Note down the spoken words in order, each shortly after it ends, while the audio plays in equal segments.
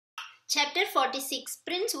Chapter 46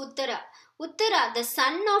 Prince Uttara. Uttara, the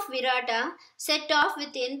son of Virata, set off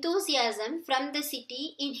with enthusiasm from the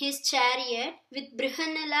city in his chariot with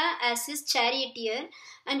Brihanala as his charioteer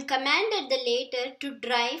and commanded the latter to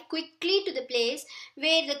drive quickly to the place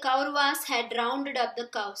where the Kauravas had rounded up the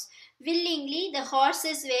cows. Willingly, the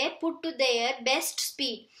horses were put to their best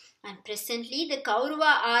speed, and presently the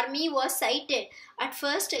Kaurava army was sighted. At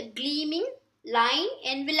first, a gleaming line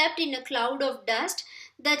enveloped in a cloud of dust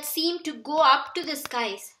that seemed to go up to the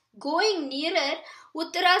skies. Going nearer,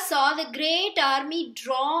 Uttara saw the great army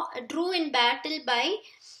drew in battle by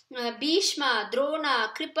Bhishma,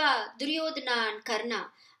 Drona, Kripa, Duryodhana and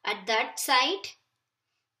Karna. At that sight,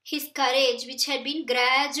 his courage, which had been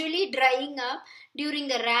gradually drying up during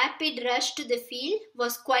the rapid rush to the field,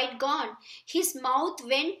 was quite gone. His mouth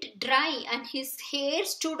went dry and his hair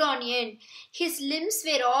stood on end. His limbs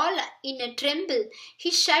were all in a tremble.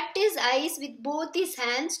 He shut his eyes with both his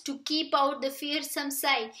hands to keep out the fearsome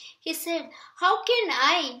sight. He said, "How can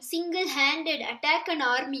I, single-handed, attack an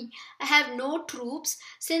army? I have no troops,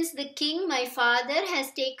 since the king, my father,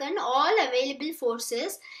 has taken all available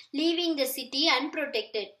forces, leaving the city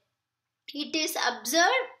unprotected. It is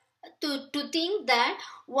absurd to think that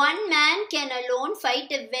one man can alone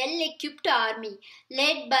fight a well-equipped army,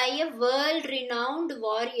 led by a world-renowned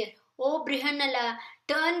warrior. O Brihanala,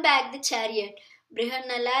 turn back the chariot."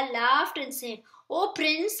 Brihanala laughed and said, "O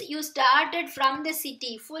Prince, you started from the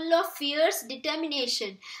city full of fierce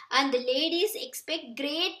determination, and the ladies expect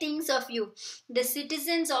great things of you. The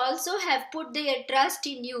citizens also have put their trust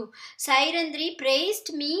in you. Sairandri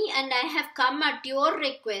praised me, and I have come at your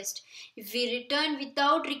request. If we return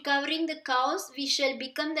without recovering the cows, we shall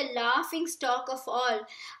become the laughing stock of all.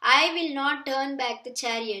 I will not turn back the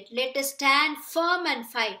chariot. Let us stand firm and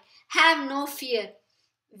fight. Have no fear."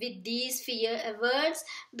 With these words,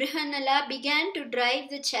 Brihanala began to drive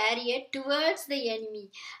the chariot towards the enemy,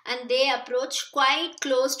 and they approached quite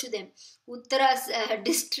close to them. Uttara's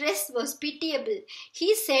distress was pitiable.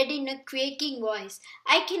 He said in a quaking voice,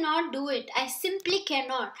 "I cannot do it. I simply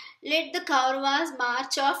cannot. Let the Kauravas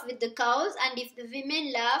march off with the cows, and if the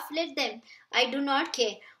women laugh, let them. I do not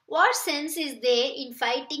care. What sense is there in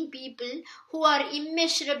fighting people who are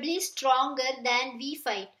immeasurably stronger than we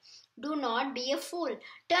fight? Do not be a fool.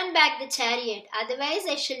 Turn back the chariot, otherwise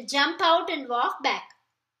I shall jump out and walk back."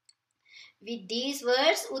 With these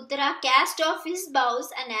words, Uttara cast off his bows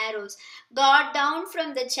and arrows, got down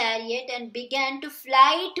from the chariot, and began to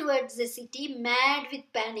fly towards the city, mad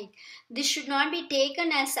with panic. This should not be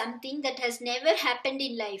taken as something that has never happened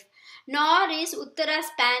in life. Nor is Uttara's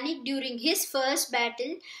panic during his first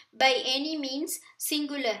battle by any means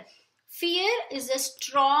singular. Fear is a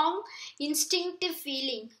strong, instinctive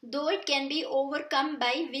feeling, though it can be overcome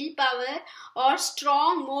by willpower or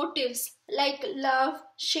strong motives like love,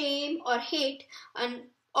 shame, or hate,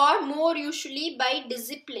 or more usually by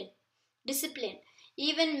discipline.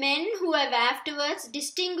 Even men who have afterwards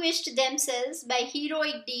distinguished themselves by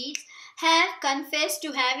heroic deeds have confessed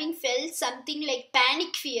to having felt something like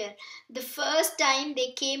panic fear the first time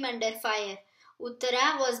they came under fire.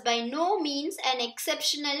 Uttara was by no means an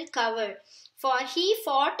exceptional coward, for he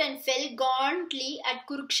fought and fell gauntly at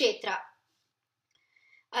Kurukshetra.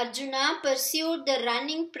 Arjuna pursued the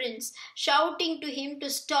running prince, shouting to him to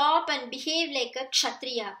stop and behave like a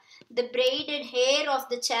Kshatriya. The braided hair of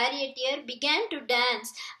the charioteer began to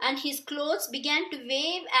dance, and his clothes began to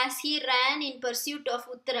wave as he ran in pursuit of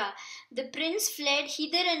Uttara. The prince fled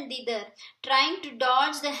hither and thither, trying to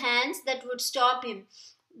dodge the hands that would stop him.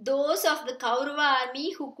 Those of the Kaurava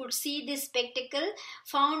army who could see this spectacle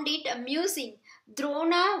found it amusing.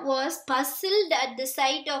 Drona was puzzled at the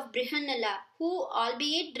sight of Brihanala, who,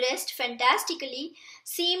 albeit dressed fantastically,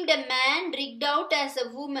 seemed a man rigged out as a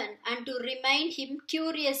woman, and to remind him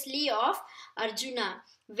curiously of Arjuna.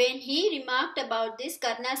 When he remarked about this,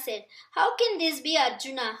 Karna said, "How can this be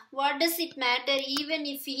Arjuna? What does it matter even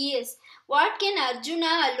if he is? What can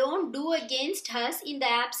Arjuna alone do against us in the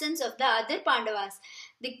absence of the other Pandavas?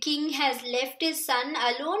 The king has left his son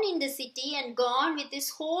alone in the city and gone with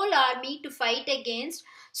his whole army to fight against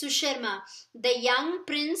Susharma. The young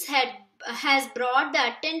prince has brought the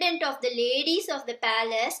attendant of the ladies of the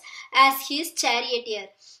palace as his charioteer.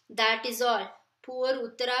 That is all." Poor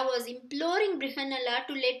Uttara was imploring Brihanala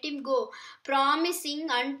to let him go, promising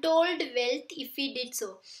untold wealth if he did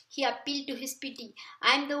so. He appealed to his pity.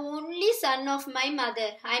 "I am the only son of my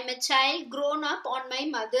mother. I am a child grown up on my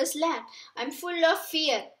mother's land. I am full of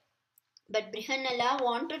fear. But Brihanala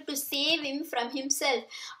wanted to save him from himself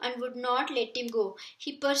and would not let him go.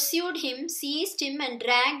 He pursued him, seized him, and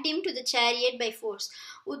dragged him to the chariot by force.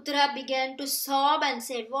 Uttara began to sob and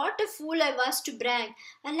said, "What a fool I was to brag!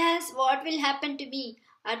 Alas, what will happen to me?"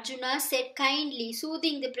 Arjuna said kindly,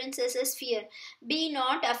 soothing the princess's fear, "Be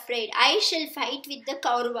not afraid. I shall fight with the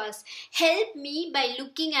Kauravas. Help me by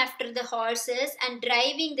looking after the horses and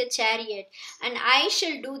driving the chariot, and I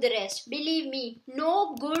shall do the rest. Believe me,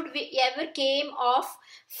 no good ever came of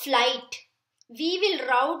flight. We will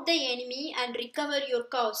rout the enemy and recover your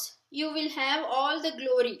cows. You will have all the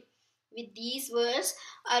glory." With these words,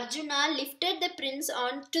 Arjuna lifted the prince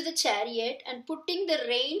onto the chariot and putting the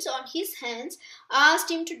reins on his hands,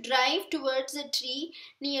 asked him to drive towards a tree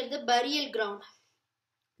near the burial ground.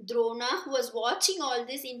 Drona, who was watching all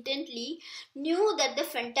this intently, knew that the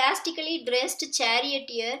fantastically dressed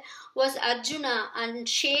charioteer was Arjuna and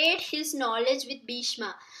shared his knowledge with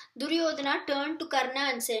Bhishma. Duryodhana turned to Karna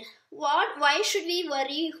and said, Why should we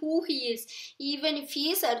worry who he is? Even if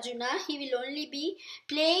he is Arjuna, he will only be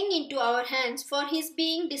playing into our hands, for his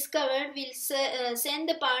being discovered will send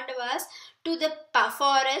the Pandavas to the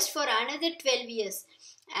forest for another 12 years.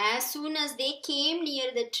 As soon as they came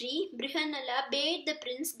near the tree, Brihanala bade the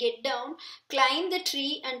prince get down, climb the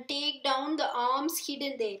tree, and take down the arms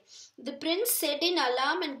hidden there. The prince said in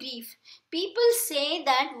alarm and grief, "People say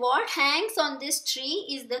that what hangs on this tree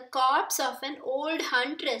is the corpse of an old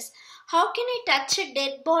huntress. How can I touch a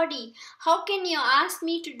dead body? How can you ask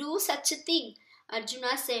me to do such a thing?"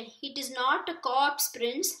 Arjuna said, "It is not a corpse,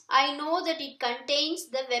 prince. I know that it contains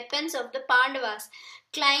the weapons of the Pandavas.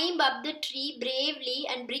 Climb up the tree bravely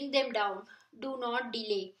and bring them down. Do not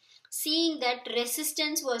delay." Seeing that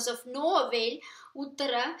resistance was of no avail,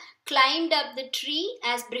 Uttara climbed up the tree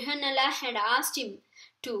as Brihanala had asked him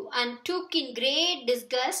to, and took in great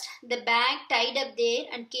disgust the bag tied up there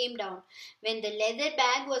and came down. When the leather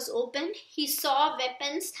bag was opened, he saw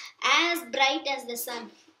weapons as bright as the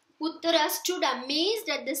sun. Uttara stood amazed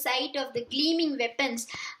at the sight of the gleaming weapons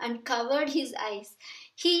and covered his eyes.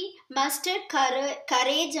 He mustered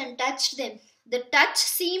courage and touched them. The touch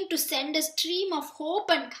seemed to send a stream of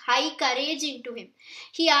hope and high courage into him.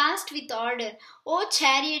 He asked with order, "O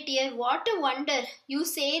charioteer, what a wonder! You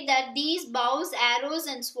say that these bows, arrows,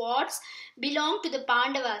 and swords belong to the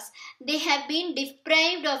Pandavas. They have been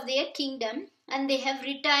deprived of their kingdom and they have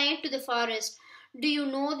retired to the forest. Do you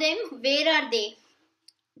know them? Where are they?"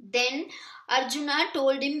 Then Arjuna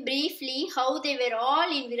told him briefly how they were all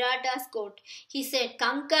in Virata's court. He said,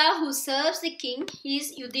 "Kanka, who serves the king,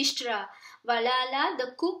 is Yudhishthira. Valala,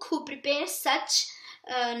 the cook who prepares such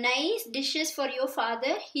nice dishes for your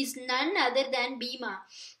father, is none other than Bhima.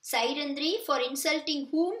 Sairandri, for insulting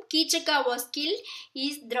whom Kichaka was killed,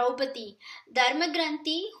 is Draupadi.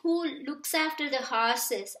 Dharmagranthi, who looks after the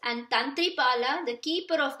horses, and Tantripala, the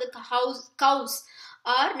keeper of the cows,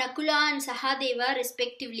 are Nakula and Sahadeva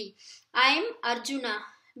respectively. I am Arjuna.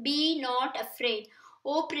 Be not afraid.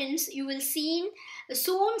 O prince, you will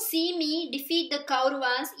soon see me defeat the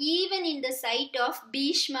Kauravas even in the sight of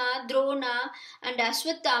Bhishma, Drona and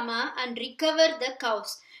Ashwatthama and recover the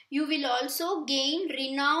cows. You will also gain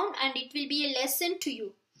renown and it will be a lesson to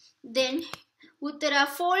you." Then Uttara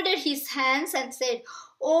folded his hands and said,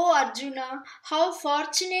 "O Arjuna, how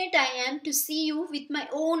fortunate I am to see you with my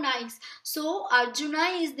own eyes." So Arjuna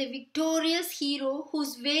is the victorious hero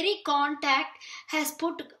whose very contact has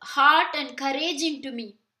put heart and courage into me.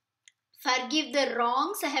 Forgive the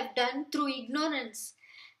wrongs I have done through ignorance.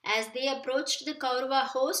 As they approached the Kaurava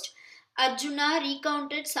host, Arjuna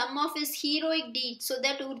recounted some of his heroic deeds so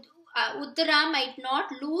that Uttara might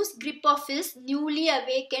not lose grip of his newly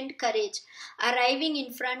awakened courage. Arriving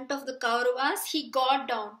in front of the Kauravas, he got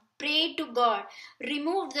down, prayed to God,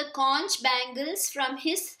 removed the conch bangles from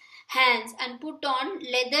his hands and put on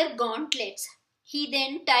leather gauntlets. He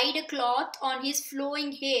then tied a cloth on his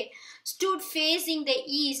flowing hair, stood facing the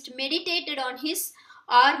east, meditated on his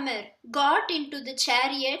armor, got into the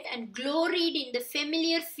chariot and gloried in the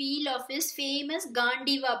familiar feel of his famous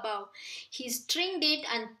Gandiva bow. He stringed it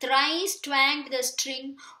and thrice twanged the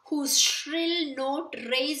string, whose shrill note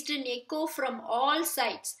raised an echo from all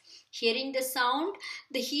sides. Hearing the sound,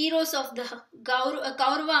 the heroes of the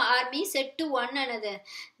Kaurava army said to one another,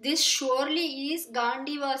 "This surely is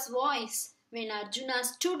Gandiva's voice." When Arjuna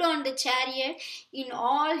stood on the chariot in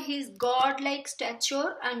all his godlike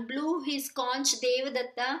stature and blew his conch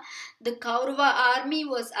Devadatta, the Kaurava army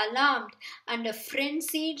was alarmed, and a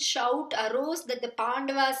frenzied shout arose that the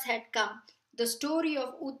Pandavas had come. The story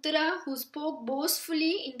of Uttara, who spoke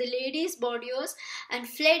boastfully in the ladies' bodios and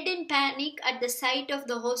fled in panic at the sight of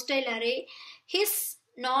the hostile array, his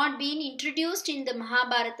not been introduced in the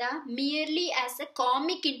Mahabharata merely as a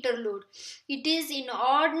comic interlude. It is in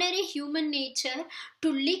ordinary human nature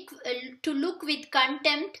to look with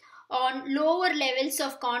contempt on lower levels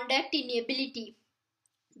of conduct in ability.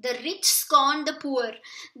 The rich scorn the poor,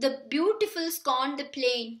 the beautiful scorn the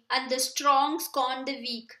plain, and the strong scorn the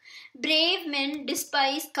weak. Brave men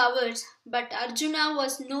despise cowards, but Arjuna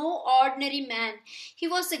was no ordinary man. He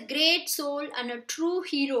was a great soul and a true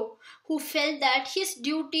hero who felt that his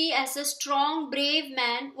duty as a strong, brave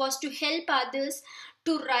man was to help others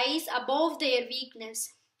to rise above their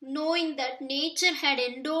weakness. Knowing that nature had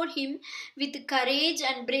endowed him with courage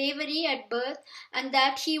and bravery at birth, and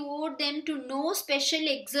that he owed them to no special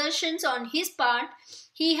exertions on his part,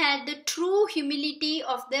 he had the true humility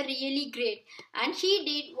of the really great, and he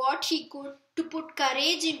did what he could to put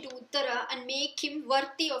courage into Uttara and make him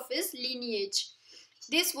worthy of his lineage.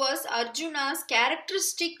 This was Arjuna's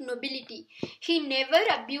characteristic nobility. He never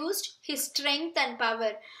abused his strength and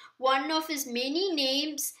power. One of his many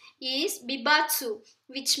names is Bibatsu,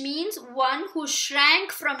 which means one who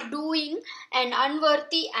shrank from doing an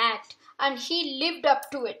unworthy act, and he lived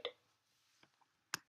up to it.